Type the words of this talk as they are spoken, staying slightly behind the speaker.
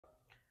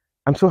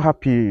I'm so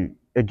happy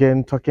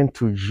again talking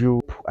to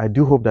you. I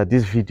do hope that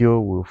this video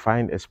will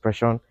find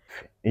expression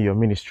in your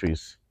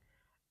ministries.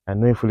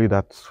 And knowing fully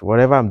that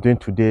whatever I'm doing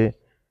today,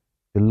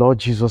 the Lord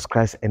Jesus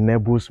Christ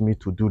enables me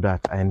to do that.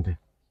 And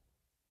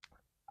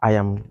I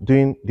am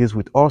doing this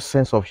with all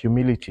sense of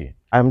humility.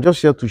 I'm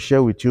just here to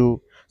share with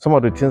you some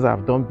of the things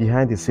I've done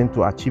behind the scene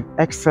to achieve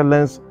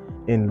excellence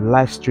in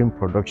live stream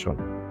production.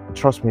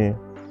 Trust me,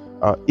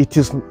 it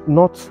is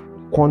not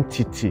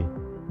quantity,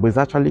 but it's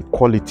actually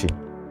quality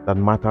that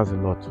matters a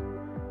lot.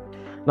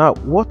 Now,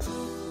 what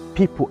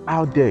people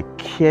out there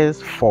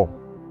cares for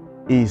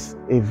is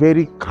a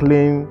very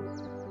clean,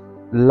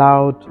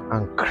 loud,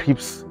 and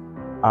crisp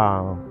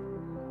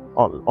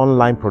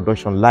online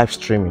production, live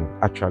streaming.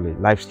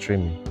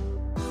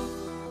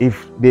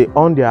 If they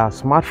on their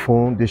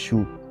smartphone,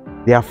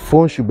 their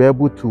phone should be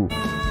able to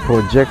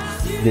project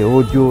the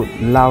audio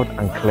loud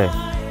and clear.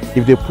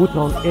 If they put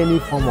on any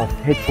form of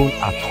headphone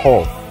at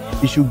all,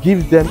 it should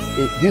give them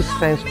this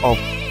sense of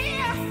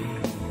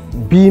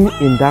being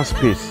in that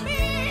space.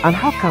 And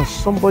how can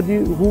somebody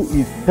who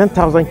is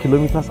 10,000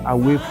 kilometers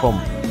away from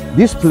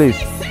this place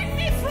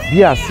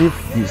be as if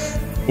he's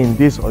in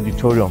this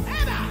auditorium?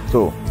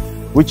 So,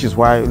 which is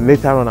why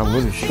later on I'm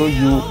going to show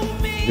you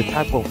the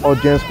type of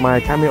audience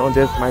mic, how many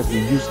audience mic we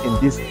use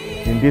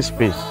in this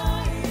space,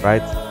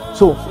 right?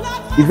 So,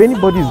 if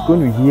anybody is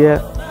going to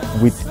hear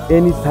with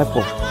any type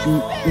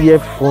of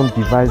earphone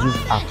devices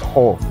at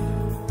all,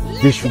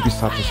 they should be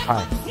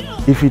satisfied.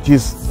 If it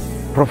is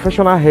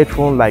professional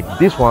headphone like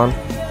this one,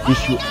 it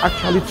should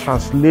actually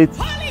translate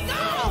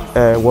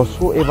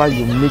whatsoever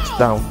you mix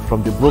down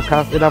from the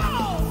broadcast, either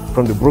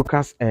from the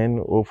broadcast end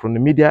or from the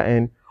media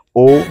end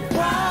or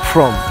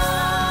from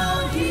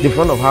the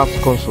front of house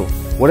console.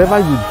 Whatever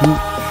you do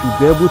should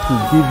be able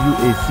to give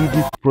you a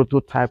CD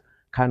prototype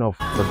kind of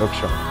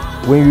production.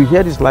 When you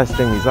hear this live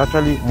stream, it's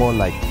actually more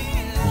like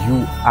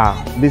you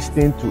are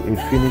listening to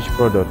a finished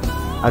product.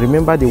 And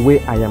remember the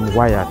way I am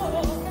wired,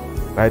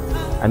 right?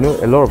 I know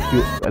a lot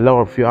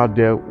of you out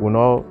there will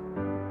not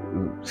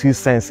see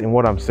sense in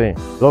what I'm saying.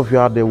 A lot of you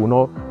out there will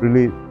not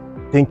really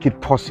think it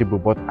possible,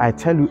 but I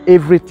tell you,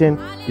 everything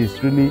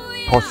is really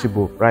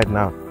possible right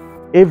now.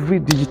 Every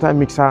digital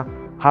mixer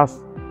has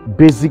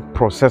basic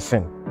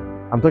processing.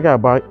 I'm talking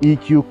about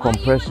EQ,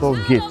 compressor,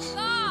 gates.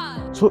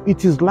 So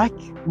it is like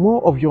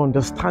more of your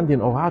understanding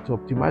of how to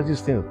optimize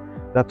these things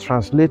that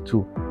translate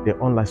to the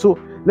online. So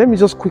let me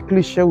just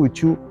quickly share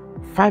with you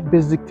 5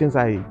 basic things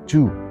I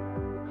do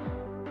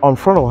on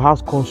front of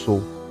house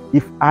console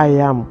if I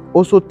am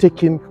also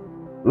taking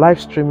live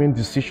streaming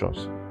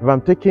decisions, if I'm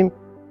taking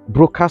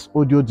broadcast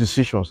audio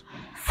decisions.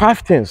 5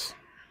 things.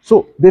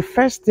 So the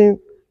first thing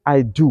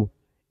I do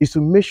is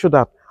to make sure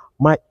that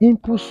my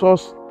input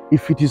source,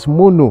 if it is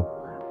mono,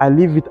 I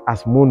leave it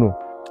as mono.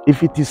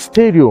 If it is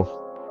stereo,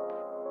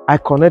 I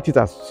connect it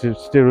as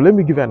stereo. Let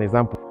me give you an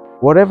example.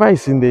 Whatever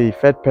is in the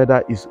effect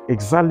pedal is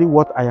exactly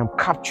what I am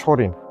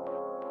capturing,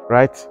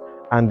 right?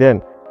 And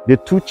then the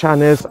 2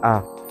 channels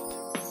are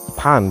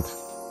panned,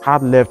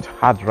 hard left,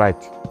 hard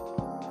right.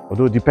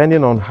 Although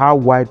depending on how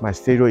wide my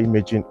stereo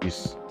imaging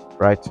is,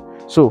 right?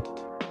 So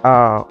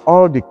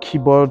all the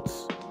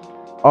keyboards,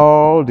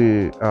 all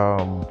the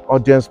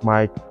audience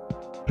mic,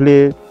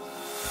 play,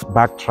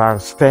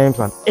 backtrack, stems,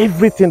 and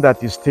everything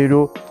that is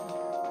stereo,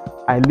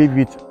 I leave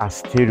it as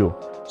stereo.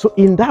 So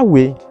in that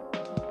way,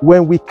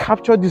 when we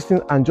capture this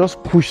thing and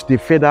just push the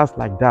faders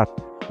like that,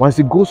 once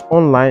it goes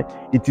online,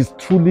 it is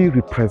truly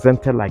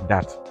represented like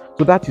that.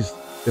 So that is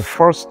the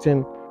first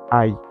thing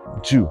I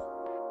do.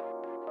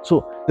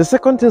 So the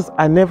second thing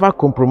I never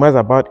compromise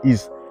about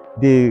is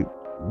the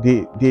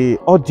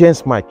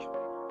audience mic.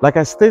 Like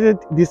I stated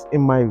this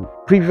in my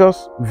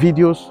previous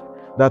videos,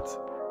 that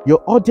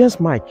your audience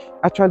mic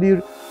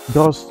actually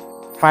does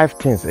 5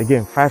 things.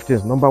 Again, 5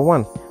 things. Number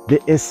 1,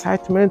 the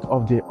excitement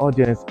of the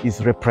audience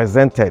is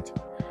represented.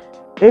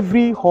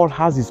 Every hall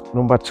has its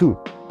number 2.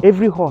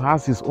 Every hall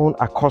has its own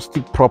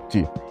acoustic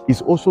property.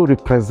 It's also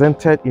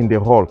represented in the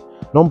hall.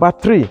 Number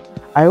 3,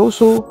 I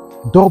also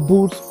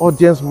doubles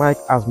audience mic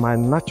as my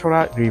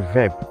natural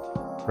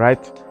reverb,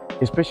 right?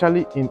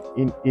 Especially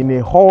in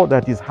a hall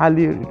that is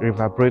highly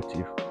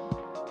reverberative,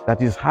 that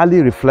is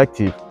highly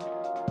reflective.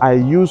 I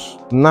use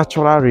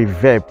natural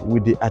reverb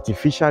with the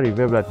artificial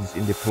reverb that is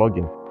in the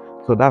plugin.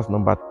 So that's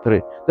number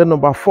 3. Then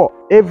number 4,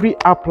 every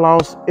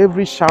applause,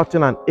 every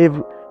shouting, and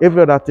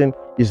every other thing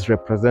is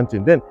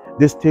represented. Then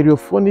the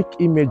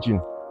stereophonic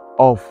imaging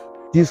of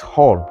this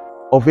hall,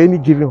 of any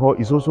given hall,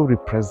 is also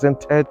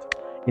represented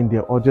in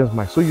the audience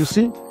mic. So you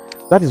see,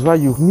 that is why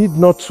you need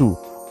not to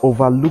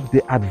overlook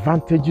the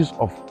advantages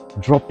of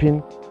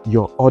dropping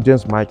your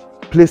audience mic,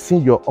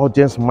 placing your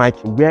audience mic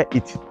where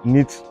it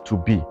needs to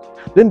be.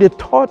 Then the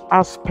third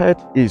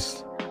aspect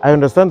is, I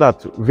understand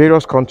that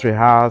various countries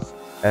has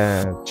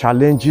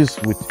challenges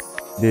with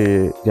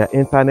their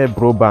internet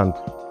broadband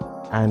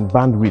and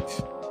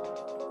bandwidth.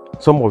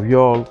 Some of you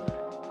all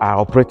are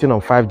operating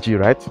on 5G,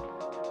 right?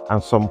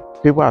 And some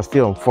people are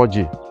still on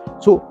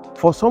 4G. So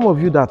for some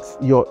of you that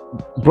your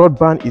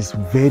broadband is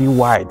very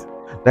wide,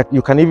 That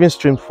you can even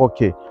stream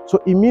 4K.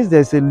 So it means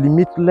there's a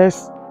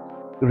limitless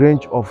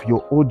range of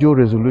your audio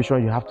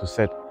resolution you have to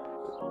set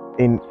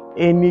in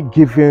any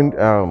given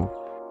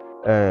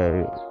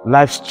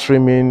live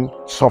streaming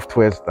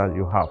softwares that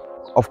you have.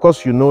 Of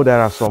course, you know there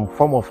are some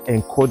form of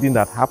encoding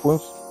that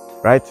happens,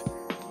 right?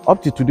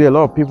 Up to today, a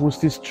lot of people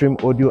still stream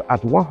audio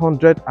at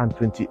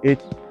 128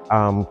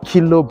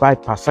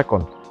 kilobytes per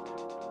second.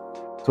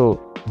 So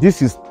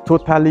this is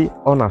totally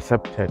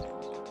unaccepted.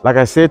 Like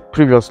I said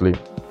previously,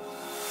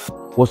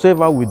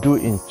 whatsoever we do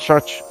in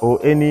church or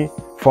any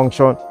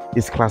function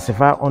is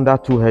classified under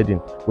two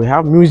headings. We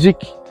have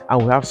music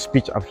and we have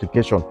speech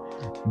application.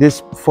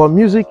 This for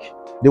music,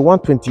 the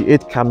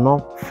 128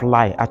 cannot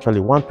fly.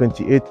 Actually,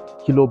 128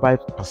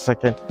 kilobytes per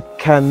second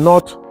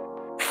cannot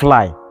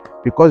fly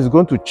because it's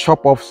going to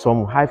chop off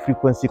some high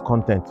frequency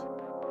content.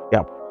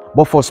 Yeah,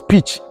 but for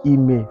speech, it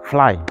may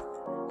fly.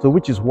 So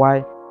which is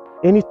why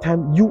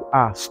anytime you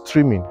are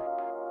streaming,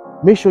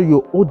 make sure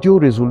your audio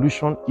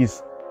resolution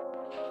is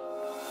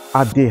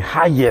at the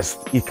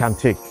highest it can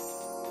take.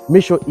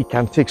 Make sure it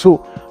can take.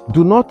 So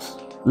do not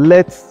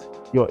let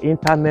your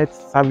internet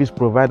service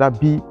provider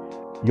be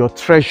your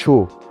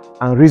threshold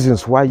and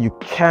reasons why you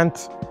can't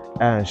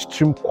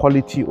stream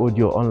quality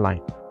audio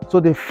online. So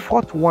the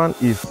fourth one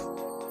is,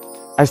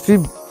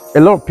 a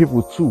lot of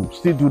people too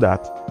still do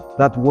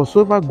that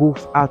whatsoever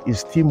goes out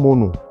is still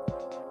mono.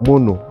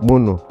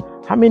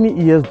 How many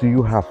ears do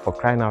you have, for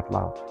crying out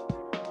loud?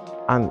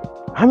 And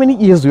how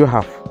many ears do you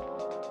have?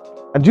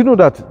 And do you know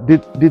that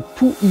the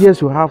two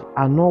ears you have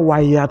are not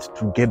wired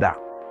together?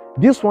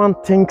 This one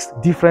thinks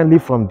differently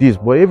from this,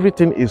 but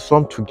everything is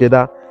summed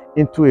together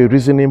into a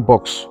reasoning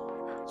box.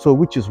 So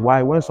which is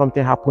why when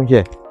something happened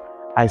here,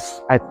 I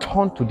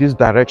turn to this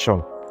direction.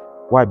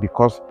 Why?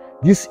 Because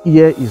this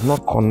ear is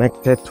not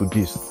connected to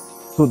this.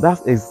 So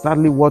that's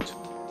exactly what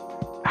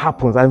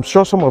happens. I'm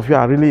sure some of you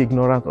are really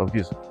ignorant of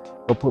this.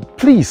 But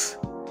please,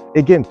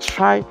 again,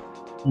 try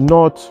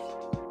not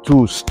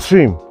to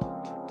stream.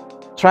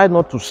 Try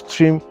not to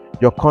stream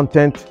your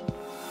content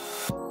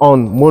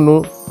on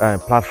mono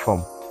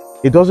platform.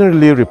 It doesn't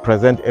really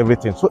represent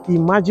everything. So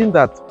imagine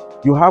that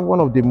you have one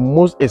of the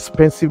most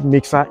expensive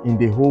mixer in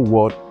the whole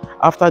world.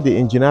 After the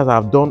engineers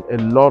have done a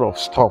lot of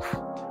stuff,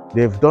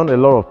 they've done a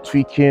lot of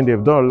tweaking,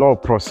 they've done a lot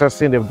of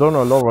processing, they've done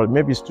a lot of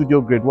maybe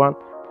studio grade 1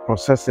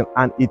 processing,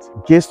 and it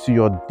gets to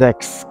your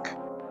desk.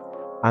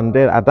 And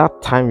then at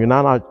that time, you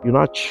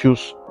now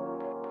choose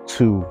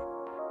to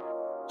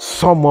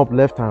sum up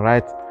left and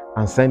right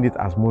and send it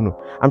as mono.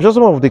 I'm sure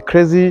some of the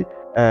crazy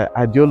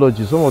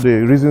ideologies, some of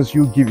the reasons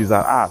you give is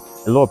that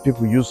a lot of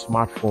people use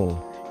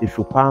smartphone. If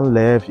you pan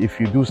left, if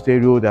you do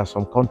stereo, there's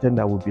some content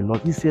that will be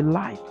lost. It's a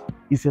lie.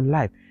 It's a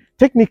lie.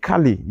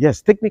 Technically,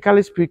 yes,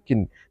 technically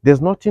speaking,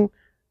 there's nothing,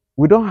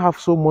 we don't have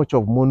so much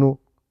of mono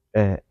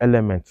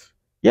elements.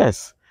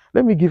 Yes,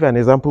 let me give an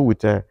example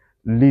with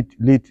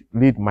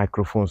lead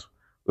microphones,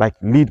 like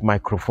lead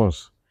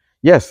microphones.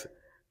 Yes,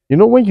 you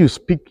know, when you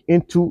speak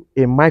into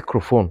a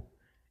microphone,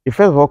 it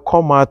first of all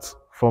come out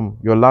from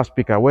your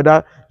loudspeaker,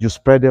 whether you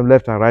spread them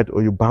left and right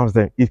or you bounce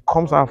them, it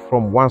comes out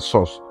from one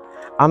source.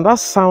 And that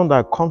sound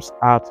that comes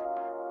out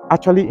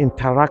actually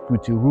interact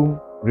with the room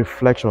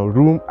reflection,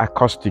 room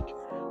acoustic.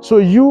 So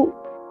you,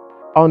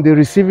 on the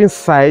receiving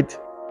side,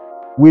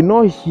 will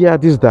not hear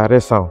this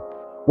direct sound.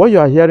 What you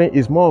are hearing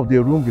is more of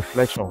the room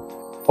reflection.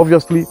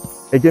 Obviously,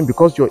 again,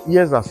 because your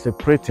ears are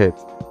separated,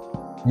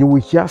 you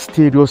will hear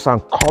stereo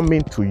sound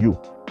coming to you.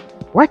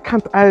 Why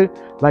can't I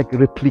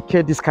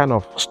replicate this kind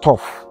of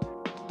stuff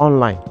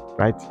online,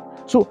 right?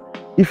 So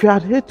if you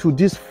adhere to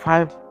these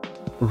 5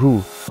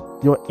 rules,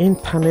 your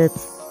internet,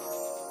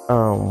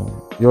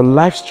 your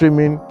live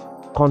streaming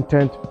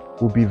content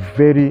will be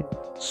very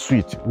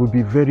sweet, will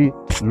be very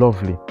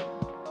lovely.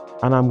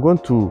 And I'm going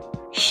to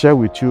share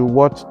with you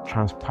what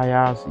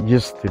transpires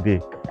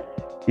yesterday.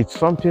 It's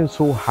something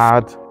so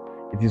hard.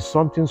 It is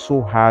something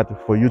so hard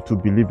for you to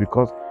believe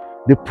because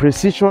the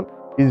precision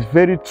is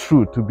very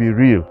true to be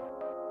real,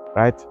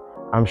 right?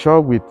 I'm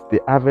sure with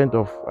the advent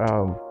of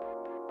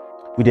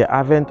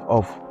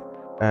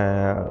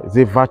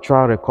the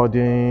virtual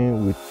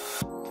recording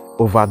with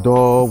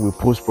overdub, with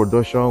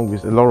post-production,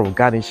 with a lot of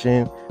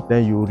garnishing,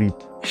 then you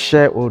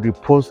share or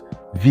repost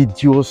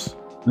videos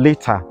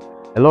later.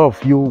 A lot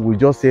of you will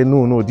just say,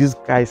 no, these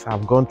guys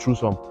have gone through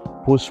some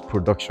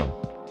post-production.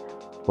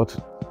 But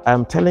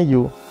I'm telling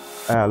you,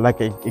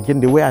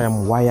 again, the way I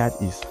am wired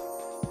is,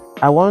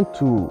 I want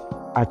to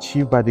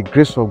achieve by the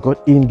grace of God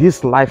in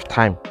this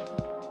lifetime,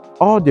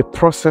 all the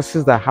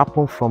processes that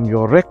happen from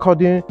your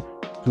recording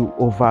to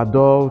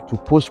overdub, to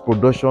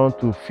post-production,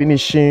 to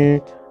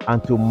finishing,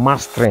 and to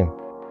mastering.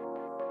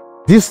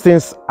 These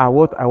things are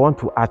what I want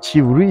to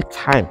achieve real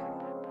time.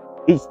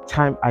 Each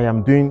time I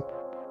am doing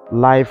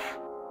live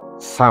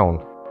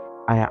sound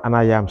and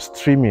I am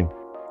streaming,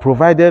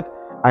 provided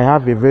I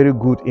have a very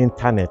good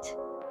internet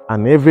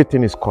and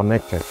everything is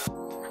connected.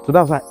 So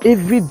that's why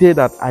every day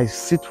that I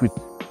sit with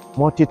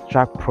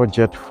multi-track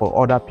project for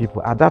other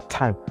people, at that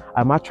time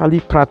I'm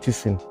actually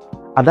practicing.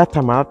 At that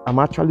time I'm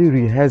actually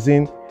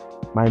rehearsing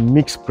my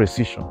mix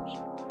precisions.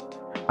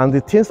 And the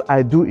things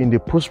I do in the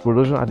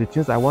post-production are the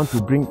things I want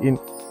to bring in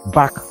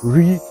back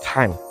real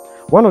time.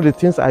 One of the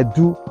things I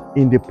do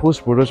in the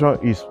post-production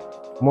is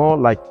more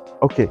like,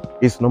 okay,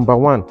 it's number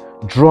one,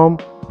 drum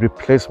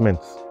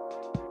replacements.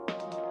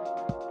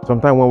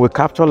 Sometimes when we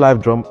capture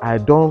live drum,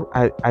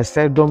 I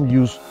seldom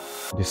use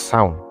the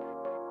sound.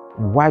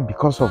 Why?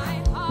 Because of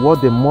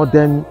what the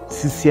modern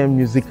CCM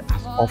music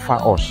has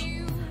offered us,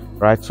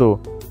 right?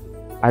 So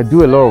I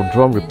do a lot of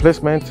drum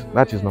replacement.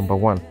 That is number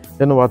one.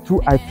 Then number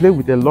two, I play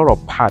with a lot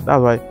of pad.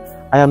 That's why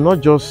I am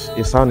not just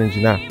a sound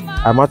engineer.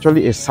 I'm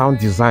actually a sound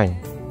design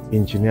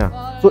engineer.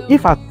 So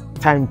if at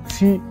time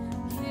T,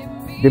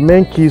 the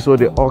main keys or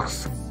the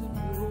aux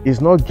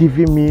is not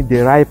giving me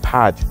the right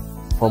pad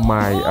for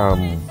my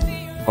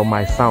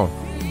sound,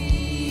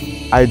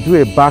 I do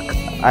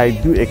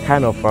a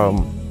kind of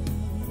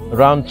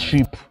round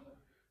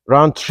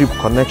trip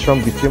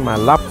connection between my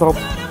laptop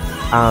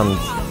and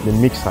the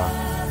mixer.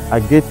 I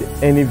get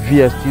any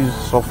VST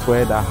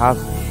software that has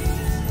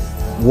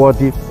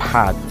worthy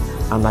pad,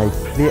 and I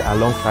play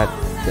alongside,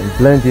 then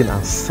blend in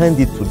and send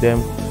it to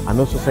them, and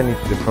also send it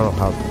to the front of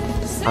house.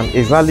 And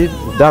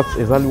that's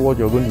exactly what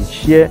you're going to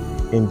hear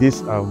in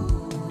this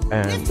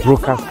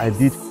broadcast I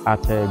did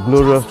at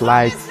Glorious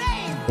Light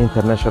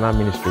International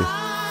Ministries,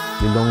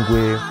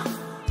 Lilongwe,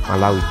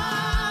 Malawi.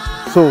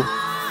 So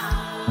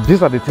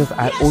these are the things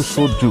I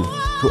also do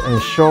to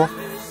ensure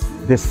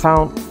the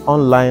sound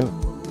online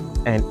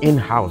and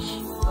in-house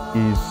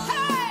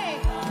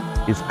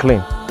is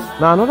clean.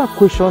 Now, another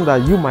question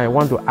that you might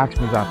want to ask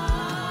me is that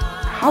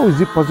how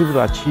is it possible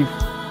to achieve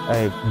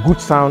a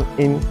good sound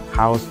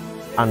in-house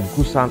and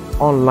good sound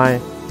online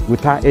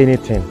without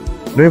anything?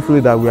 Knowing fully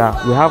that we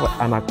have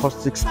an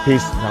acoustic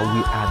space that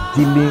we are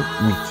dealing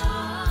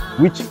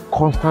with, which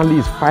constantly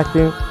is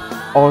fighting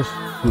us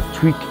to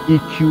tweak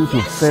EQ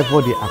to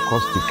favor the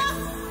acoustic.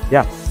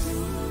 Yeah,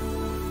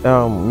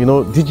 you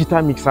know,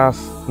 digital mixers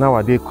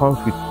nowadays comes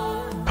with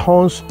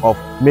tons of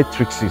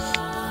matrices.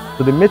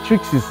 So the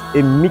matrix is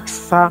a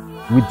mixer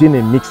within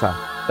a mixer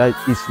that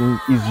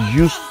is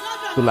used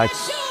to like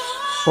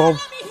solve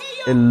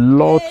a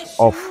lot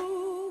of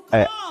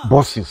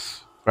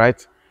buses,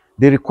 right?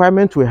 The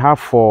requirement we have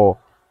for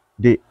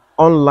the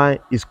online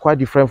is quite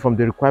different from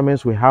the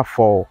requirements we have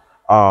for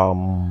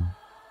front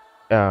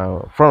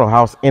of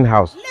house,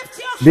 in-house.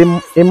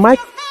 A mic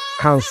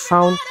can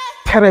sound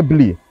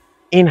terribly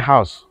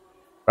in-house,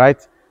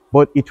 right?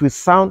 But it will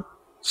sound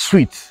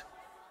sweet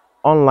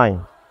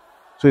online.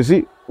 So you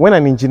see, when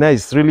an engineer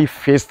is really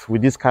faced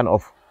with this kind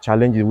of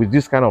challenges, with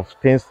this kind of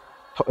things,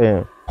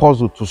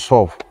 puzzle to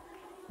solve,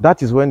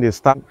 that is when they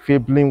start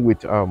fiddling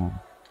with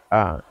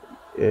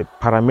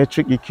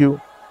parametric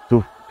EQ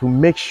to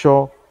make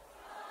sure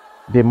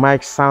the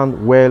mic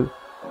sound well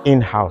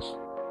in-house.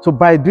 So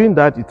by doing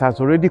that, it has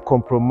already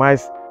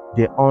compromised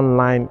the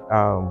online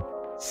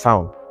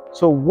sound.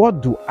 So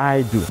what do?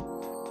 I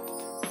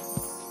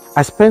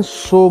spend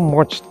so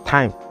much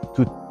time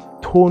to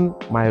tone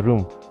my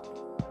room,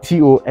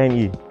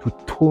 T-O-N-E, to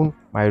tone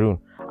my room.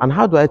 And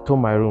how do I tone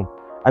my room?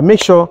 I make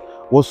sure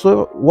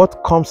also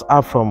what comes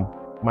out from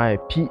my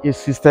PA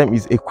system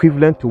is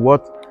equivalent to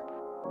what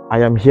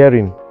I am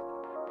hearing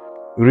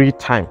real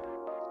time.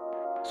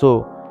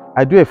 So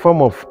I do a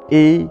form of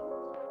A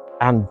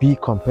and B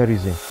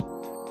comparison.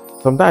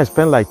 Sometimes I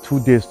spend like 2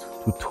 days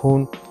to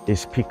tone a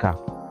speaker.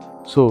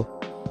 So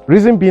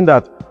reason being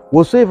that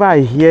whatsoever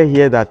I hear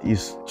here that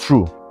is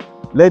true,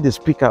 let the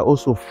speaker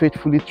also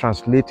faithfully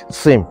translate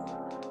same.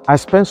 I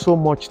spend so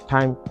much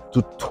time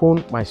to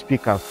tone my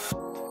speakers.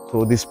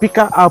 So the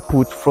speaker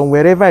output from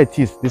wherever it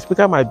is, the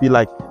speaker might be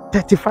like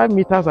 35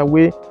 meters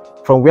away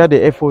from where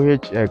the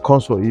FOH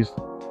console is,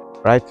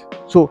 right?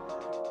 So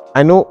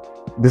I know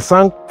the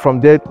sound from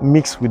there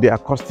mixed with the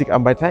acoustic,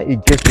 and by the time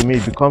it gets to me,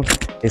 it becomes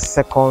a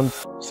second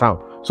sound.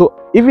 So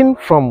even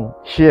from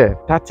here,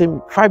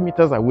 35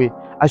 meters away,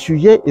 I should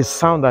hear a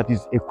sound that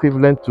is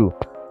equivalent to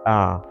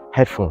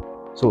headphone.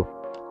 So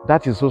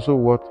that is also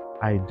what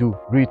I do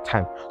real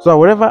time. So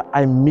whatever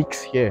I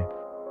mix here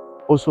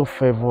also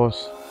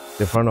favors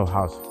the front of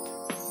house.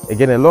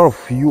 Again, a lot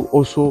of you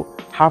also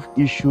have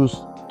issues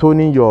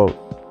toning your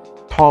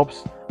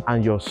tops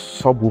and your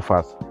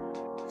subwoofers.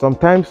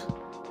 Sometimes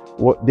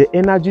the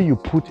energy you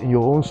put in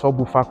your own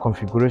subwoofer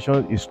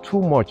configuration is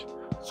too much,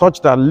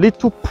 such that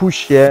little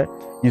push here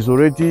is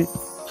already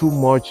too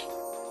much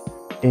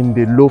in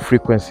the low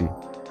frequency.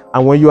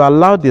 And when you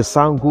allow the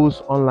sound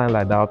goes online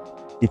like that,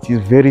 it is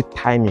very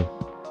tiny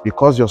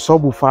because your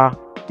subwoofer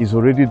is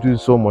already doing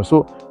so much.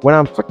 So when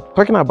I'm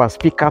talking about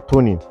speaker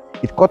toning,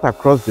 it cut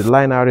across the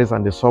line arrays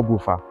and the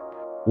subwoofer.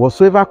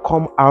 Whatsoever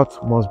come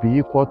out must be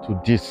equal to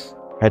these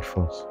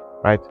headphones,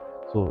 right?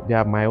 So they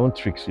are my own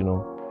tricks, you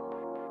know.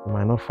 You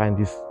might not find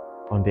this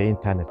on the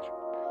internet.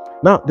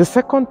 Now, the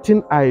second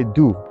thing I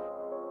do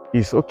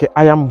is, okay,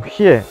 I am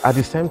here at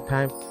the same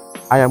time,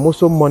 I am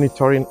also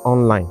monitoring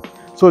online.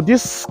 So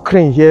this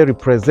screen here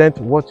represents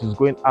what is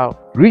going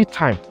out real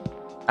time.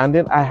 And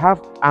then I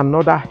have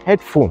another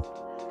headphone,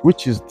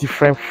 which is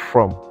different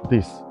from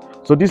this.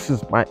 So this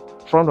is my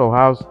front of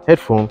house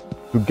headphone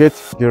to get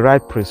the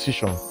right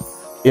precision.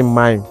 in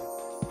my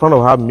front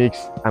of house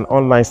mix and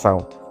online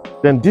sound.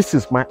 Then this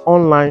is my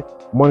online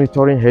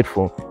monitoring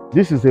headphone.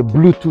 This is a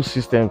Bluetooth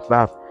system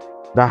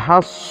that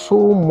has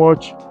so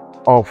much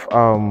of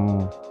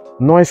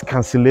noise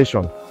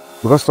cancellation,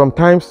 because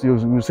sometimes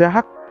you say,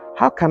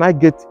 how can I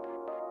get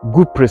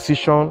good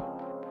precision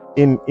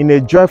in a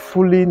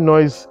joyfully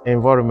noise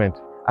environment?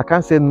 I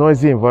can't say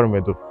noisy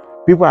environment though.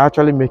 People are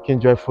actually making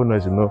joyful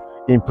noise, you know,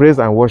 in praise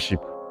and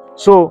worship.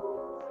 So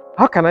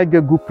how can I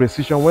get good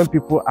precision when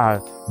people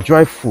are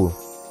joyful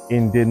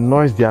in the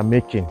noise they are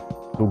making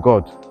to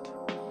God,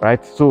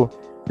 right? So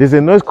there's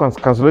a noise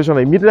cancellation.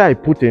 Immediately I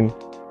put in,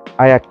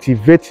 I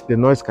activate the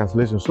noise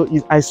cancellation. So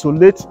it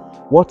isolates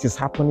what is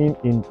happening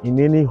in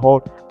any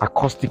hall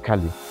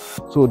acoustically.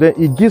 So then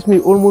it gives me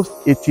almost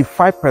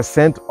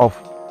 85%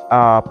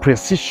 of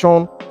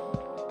precision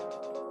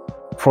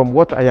from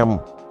what I am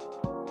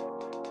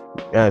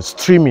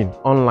streaming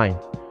online.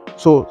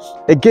 So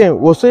again,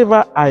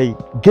 whatsoever I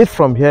get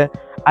from here,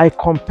 I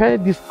compare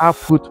this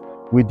output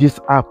with this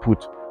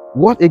output.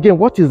 What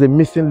is the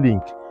missing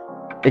link?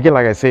 Again,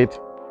 like I said,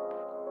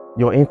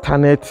 your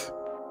internet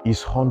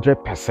is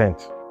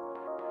 100%.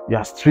 You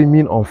are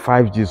streaming on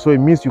 5G, so it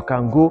means you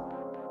can go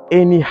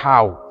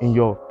anyhow in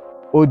your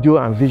audio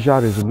and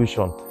visual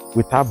resolution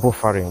without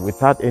buffering,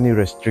 without any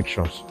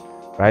restrictions,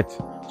 right?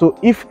 So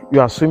if you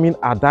are streaming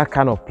at that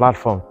kind of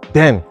platform,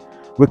 then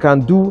we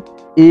can do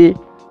A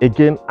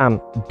again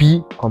and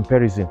B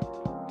comparison.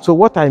 So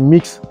what I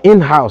mix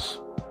in-house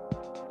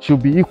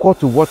should be equal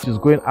to what is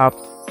going out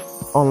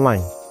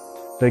online.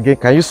 So again,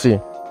 can you see?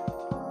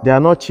 They are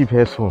not cheap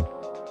headphones.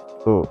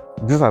 So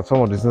these are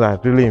some of the things I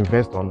really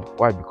invest on.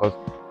 Why? Because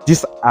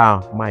these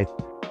are my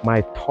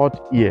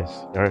thought ears,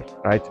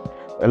 right?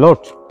 A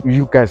lot of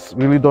you guys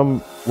really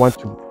don't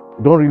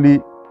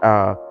really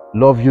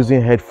love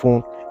using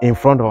headphone in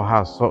front of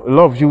house. So a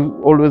lot of you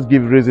always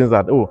give reasons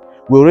that, oh,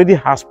 we already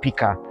have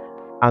speaker,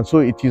 and so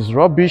it is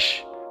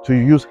rubbish to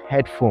use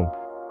headphone.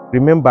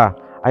 Remember,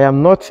 I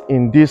am not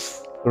in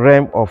this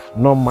realm of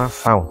normal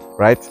sound,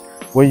 right?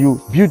 When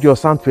you build your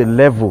sound to a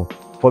level,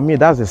 for me,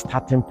 that's a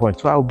starting point.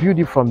 So I'll build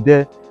it from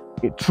there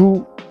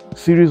through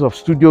series of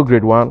studio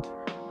grade 1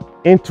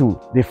 into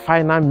the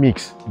final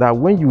mix, that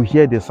when you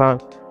hear the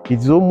sound,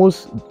 it's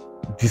almost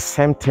the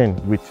same thing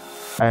with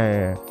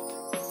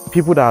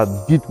people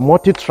that did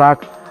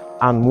multi-track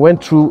and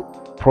went through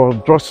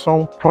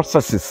production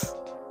processes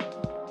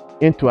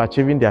into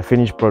achieving their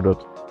finished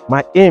product.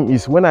 My aim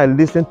is, when I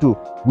listen to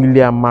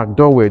William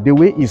McDowell, the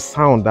way it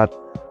sounds, that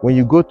when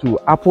you go to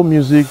Apple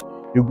Music,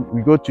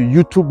 you go to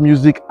YouTube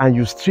Music and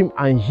you stream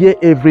and hear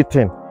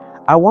everything,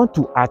 I want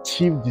to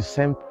achieve the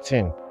same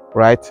thing,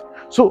 right?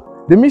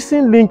 So the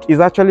missing link is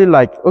actually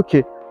like,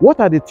 okay, what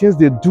are the things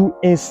they do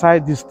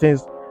inside these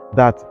things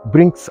that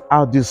brings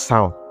out this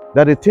sound?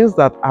 That are the things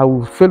that I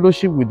will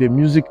fellowship with the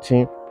music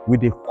team,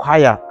 with the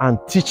choir, and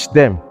teach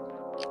them,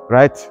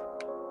 right?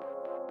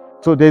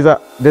 So there's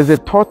a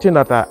third thing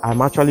that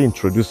I'm actually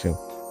introducing.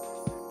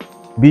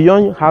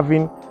 Beyond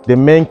having the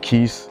main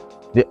keys,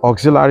 the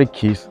auxiliary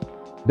keys,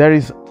 there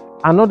is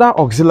another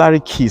auxiliary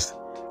keys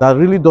that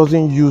really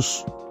doesn't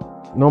use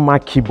normal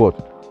keyboard.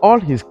 All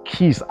his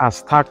keys are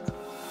stacked.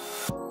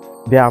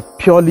 They are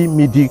purely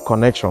MIDI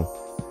connection.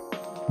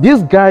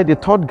 This guy, the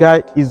third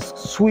guy, is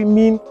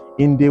swimming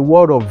in the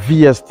world of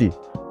VST,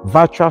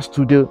 virtual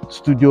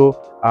studio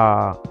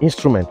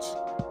instruments,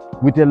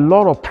 with a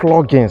lot of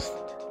plugins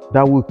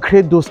that will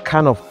create those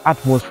kind of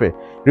atmosphere.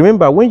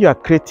 Remember, when you are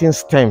creating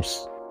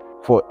stems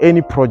for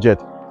any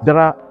project, there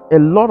are a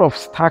lot of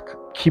stack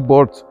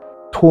keyboards,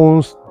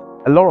 tones,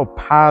 a lot of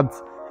pads,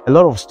 a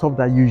lot of stuff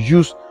that you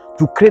use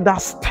to create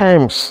that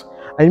stems.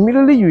 And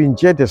immediately you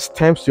inject the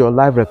stems to your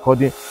live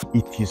recording,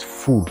 it is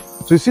full.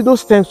 So you see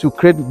those stems you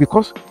create,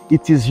 because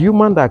it is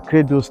human that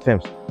create those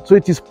stems. So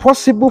it is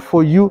possible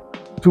for you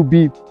to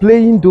be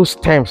playing those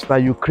stems that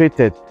you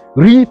created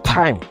real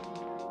time.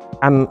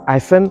 And I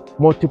send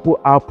multiple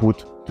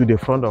output to the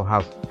front of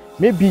house.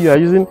 Maybe you are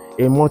using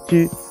a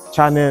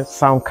multi-channel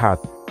sound card,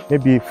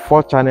 maybe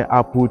 4-channel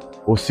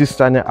output or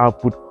 6-channel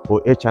output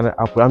or 8-channel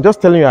output. I'm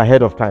just telling you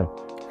ahead of time,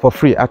 for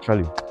free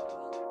actually.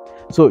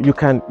 So you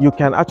can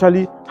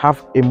actually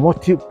have a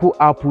multiple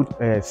output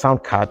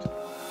sound card,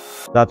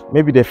 that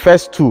maybe the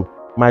first 2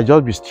 might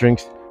just be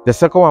strings, the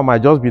second one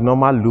might just be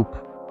normal loop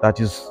that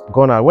is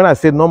gone out. When I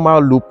say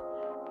normal loop,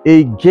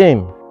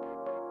 again,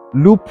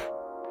 loop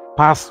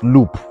pass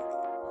loop,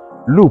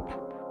 loop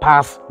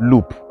pass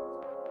loop,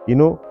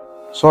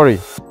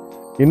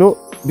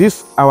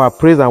 this our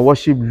praise and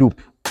worship loop,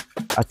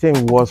 I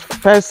think, was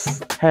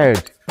first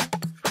heard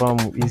from,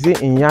 is it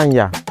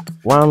Inyanya,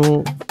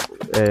 one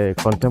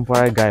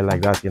contemporary guy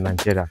like that in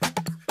Nigeria,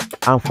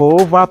 and for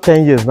over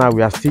 10 years now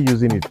we are still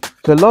using it.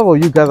 So a lot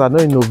of you guys are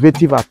not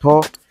innovative at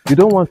all. You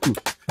don't want to.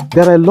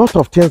 There are a lot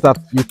of things that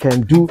you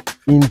can do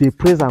in the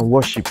praise and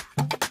worship.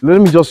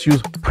 Let me just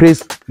use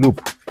praise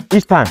loop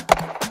each time,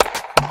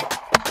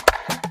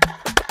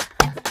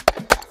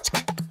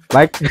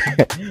 like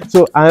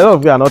so. And a lot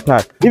of you are not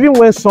tired. Even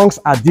when songs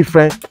are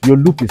different, your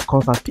loop is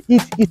constant.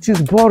 It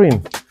is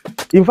boring.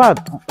 In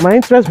fact, my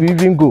interest will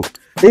even go.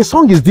 A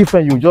song is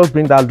different, you just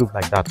bring that loop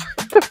like that.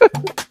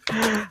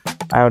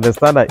 I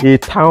understand that. A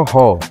town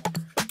hall,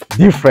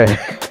 different.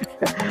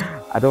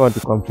 I don't want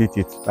to complete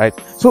it, right?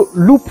 So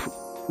loop,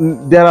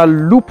 there are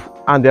loop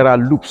and there are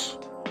loops.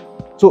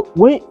 So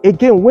when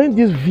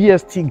this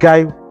VST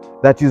guy,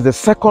 that is the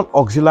second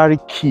auxiliary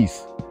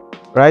keys,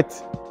 right,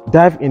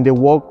 dive in the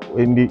world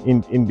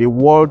in the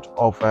world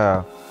of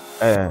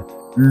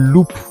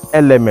loop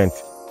element,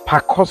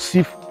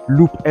 percussive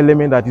loop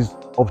element that is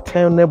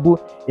obtainable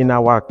in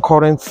our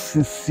current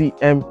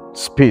CCM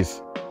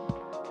space.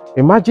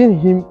 Imagine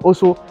him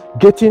also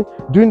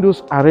doing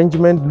those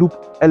arrangement loop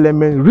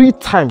element real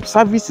time.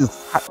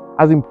 Services,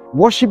 as in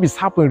worship is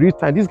happening real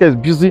time. This guy is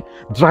busy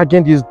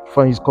dragging this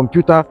from his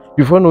computer.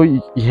 Before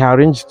he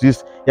arranged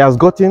this. He has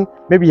gotten,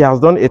 maybe he has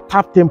done a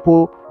tap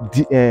tempo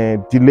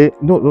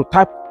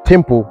tap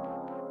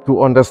tempo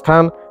to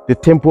understand the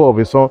tempo of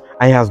a song,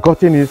 and he has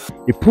gotten it.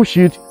 He pushed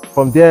it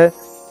from there.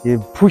 He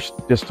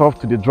pushed the stuff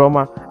to the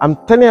drummer. I'm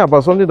telling you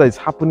about something that is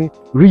happening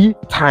real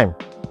time.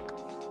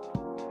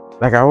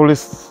 Like I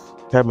always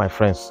tell my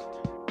friends,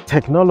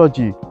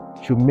 technology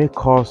should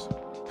make us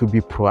to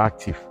be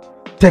proactive.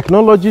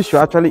 Technology should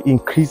actually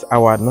increase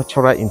our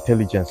natural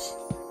intelligence.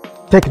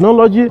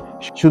 Technology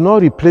should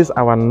not replace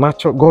our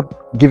natural,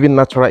 God-given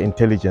natural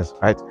intelligence,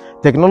 right?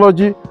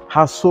 Technology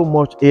has so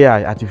much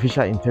AI,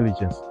 artificial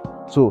intelligence.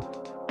 So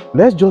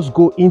let's just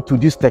go into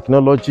this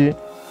technology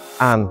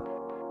and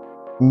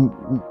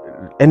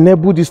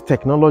enable this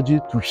technology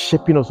to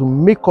shaping us, to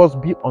make us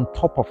be on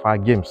top of our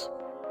games.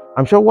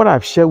 I'm sure what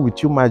I've shared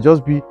with you might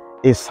just be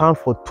a sound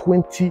for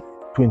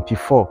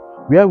 2024,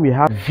 where we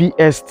have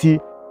VST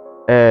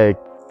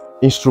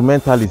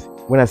instrumentalist.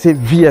 When I say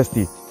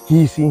VST,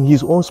 he's in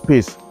his own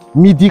space.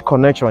 MIDI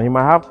connection. He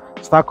might have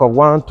stack of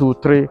 1, 2,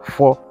 3,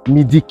 4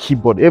 MIDI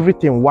keyboard.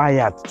 Everything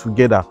wired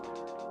together.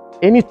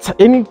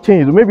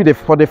 Anything. Maybe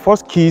for the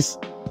first keys,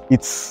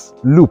 it's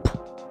loop.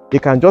 They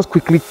can just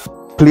quickly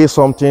play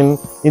something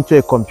into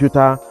a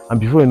computer, and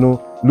before you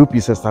know, loop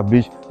is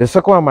established. The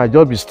second one might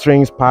just be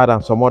strings, pad,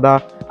 and some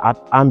other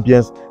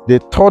ambience. The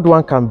third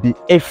one can be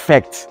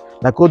effects,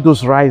 like all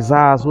those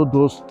risers, all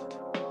those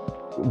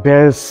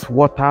bells,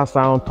 water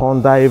sound,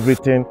 thunder,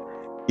 everything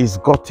is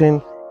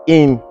gotten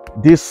in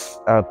this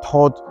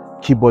third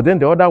keyboard. Then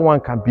the other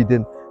one can be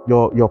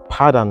your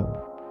pad and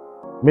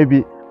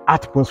maybe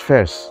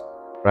atmospheres,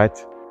 right?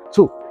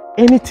 So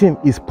anything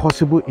is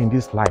possible in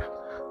this life.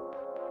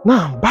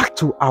 Now back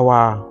to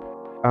our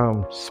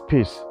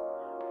space.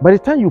 By the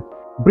time you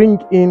bring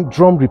in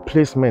drum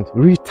replacement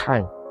real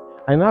time,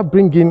 and now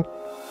bring in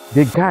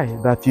the guy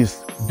that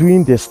is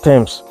doing the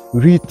stems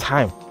real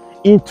time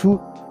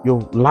into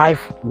your live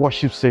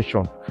worship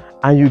session,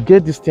 and you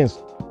get these things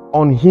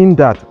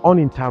unhindered,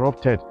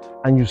 uninterrupted,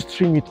 and you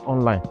stream it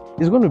online,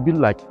 it's going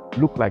to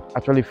look like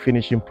actually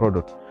finishing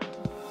product.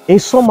 In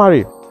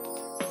summary,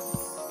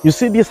 you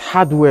see these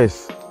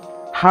hardwares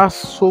has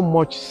so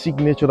much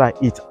signature that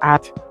it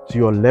adds to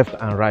your left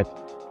and right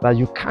that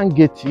you can't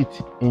get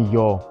it in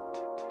your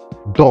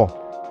door.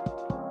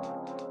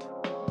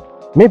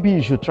 Maybe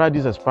you should try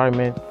this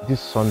experiment this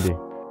Sunday.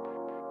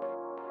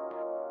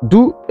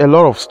 Do a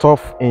lot of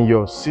stuff in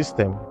your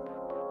system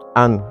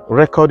and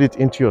record it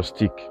into your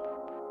stick.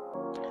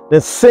 The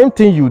same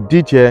thing you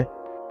did here,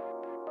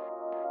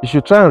 you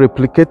should try and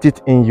replicate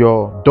it in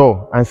your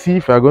door and see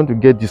if you are going to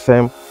get the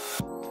same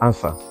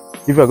answer,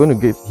 if you are going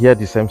to hear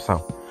the same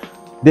sound.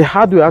 The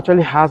hardware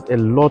actually has a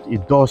lot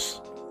it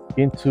does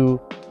into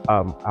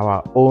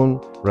our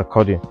own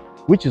recording,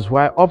 which is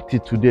why up to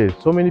today,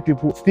 so many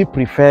people still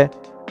prefer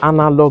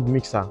analog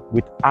mixer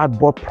with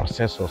hardboard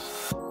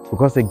processors,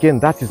 because again,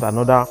 that is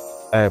another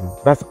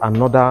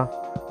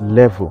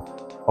level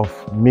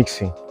of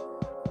mixing,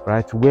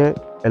 right? Where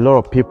a lot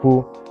of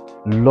people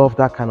love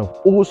that kind of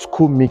old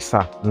school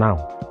mixer now.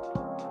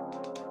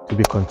 To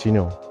be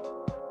continued.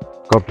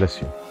 God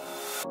bless you.